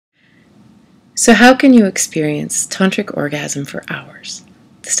So how can you experience tantric orgasm for hours?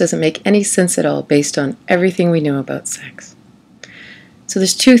 This doesn't make any sense at all based on everything we know about sex. So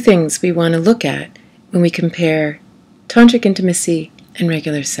there's two things we want to look at when we compare tantric intimacy and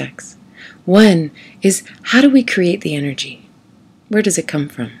regular sex. One is, how do we create the energy? Where does it come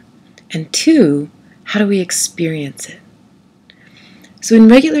from? And two, how do we experience it? So in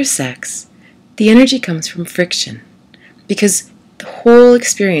regular sex, the energy comes from friction, because the whole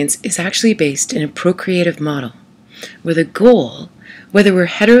experience is actually based in a procreative model, where the goal, whether we're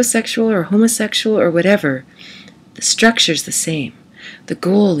heterosexual or homosexual or whatever, the structure's the same. The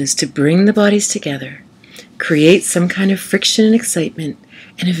goal is to bring the bodies together, create some kind of friction and excitement,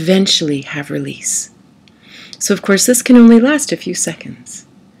 and eventually have release. So of course this can only last a few seconds.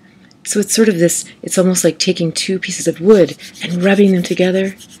 So it's sort of this, it's almost like taking two pieces of wood and rubbing them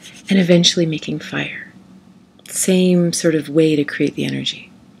together and eventually making fire. Same sort of way to create the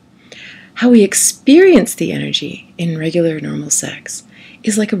energy. How we experience the energy in regular normal sex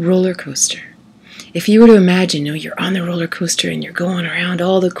is like a roller coaster. If you were to imagine, you're on the roller coaster and you're going around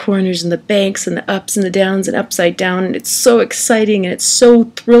all the corners and the banks and the ups and the downs and upside down, and it's so exciting and it's so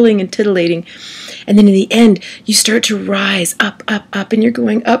thrilling and titillating. And then in the end, you start to rise up, up, up, and you're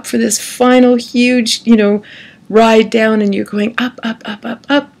going up for this final huge, ride down, and you're going up, up, up, up,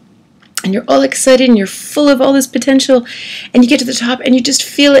 up. And you're all excited and you're full of all this potential, and you get to the top and you just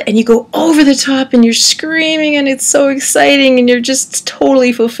feel it and you go over the top and you're screaming and it's so exciting and you're just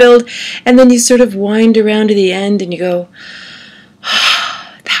totally fulfilled, and then you sort of wind around to the end and you go,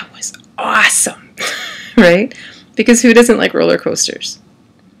 oh, that was awesome, right? Because who doesn't like roller coasters?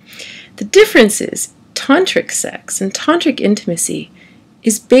 The difference is tantric sex and tantric intimacy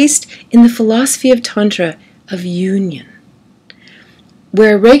is based in the philosophy of Tantra of union.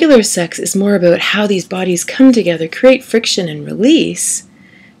 Where regular sex is more about how these bodies come together, create friction and release,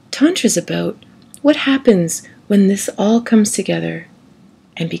 Tantra is about what happens when this all comes together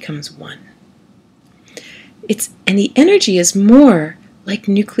and becomes one. And the energy is more like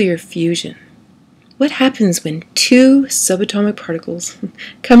nuclear fusion. What happens when two subatomic particles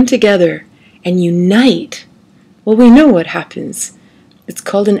come together and unite? Well, we know what happens. It's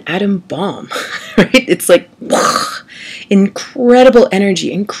called an atom bomb, right? It's like, incredible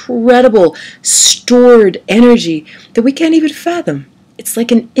energy, incredible stored energy that we can't even fathom. It's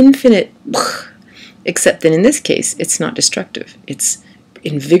like an infinite, except that in this case, it's not destructive. It's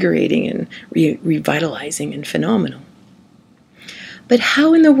invigorating and revitalizing and phenomenal. But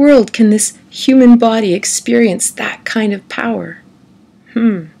how in the world can this human body experience that kind of power?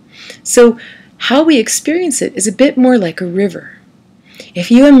 So how we experience it is a bit more like a river.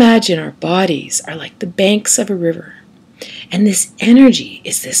 If you imagine our bodies are like the banks of a river, and this energy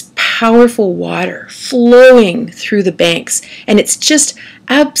is this powerful water flowing through the banks, and it's just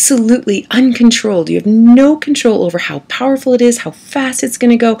absolutely uncontrolled. You have no control over how powerful it is, how fast it's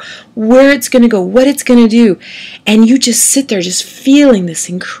going to go, where it's going to go, what it's going to do. And you just sit there just feeling this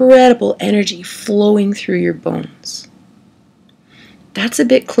incredible energy flowing through your bones. That's a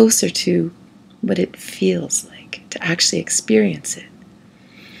bit closer to what it feels like to actually experience it.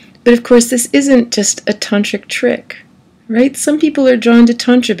 But of course, this isn't just a tantric trick, right? Some people are drawn to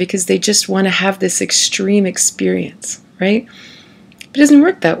Tantra because they just want to have this extreme experience, right? But it doesn't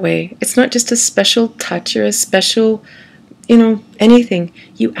work that way. It's not just a special touch or a special, anything.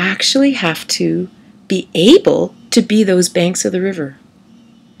 You actually have to be able to be those banks of the river.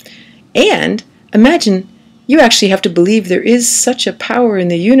 And imagine you actually have to believe there is such a power in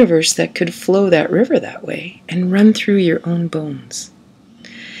the universe that could flow that river that way and run through your own bones.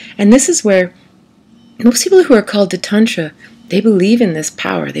 And this is where most people who are called to Tantra, they believe in this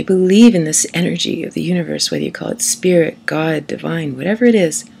power. They believe in this energy of the universe, whether you call it spirit, God, divine, whatever it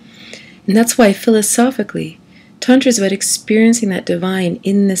is. And that's why philosophically, Tantra is about experiencing that divine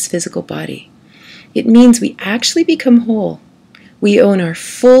in this physical body. It means we actually become whole. We own our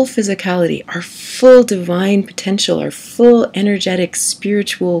full physicality, our full divine potential, our full energetic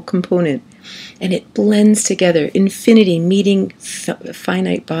spiritual component. And it blends together, infinity meeting a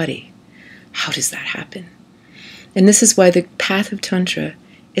finite body. How does that happen? And this is why the path of Tantra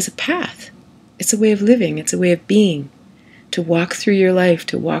is a path. It's a way of living. It's a way of being. To walk through your life,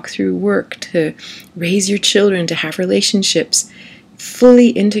 to walk through work, to raise your children, to have relationships, fully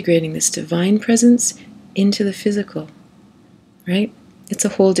integrating this divine presence into the physical, right? It's a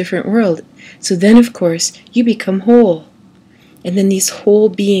whole different world. So then, of course, you become whole. And then these whole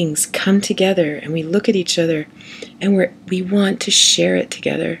beings come together and we look at each other and we want to share it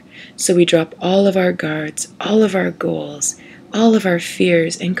together. So we drop all of our guards, all of our goals, all of our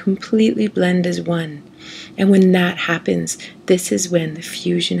fears, and completely blend as one. And when that happens, this is when the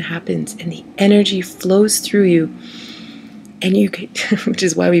fusion happens and the energy flows through you. And you can, which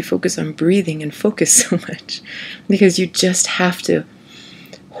is why we focus on breathing and focus so much, because you just have to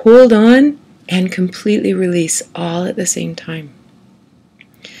hold on and completely release all at the same time.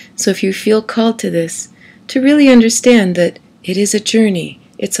 So if you feel called to this, to really understand that it is a journey,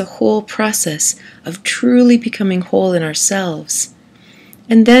 it's a whole process of truly becoming whole in ourselves.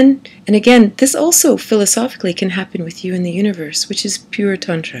 And then, and again, this also philosophically can happen with you in the universe, which is pure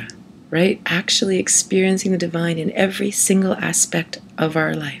Tantra, right? Actually experiencing the divine in every single aspect of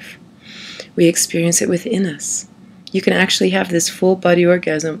our life. We experience it within us. You can actually have this full body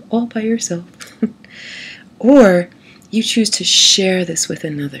orgasm all by yourself. Or you choose to share this with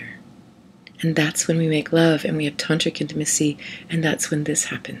another. And that's when we make love and we have tantric intimacy, and that's when this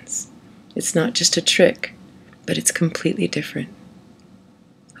happens. It's not just a trick, but it's completely different.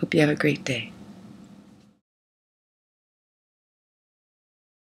 Hope you have a great day.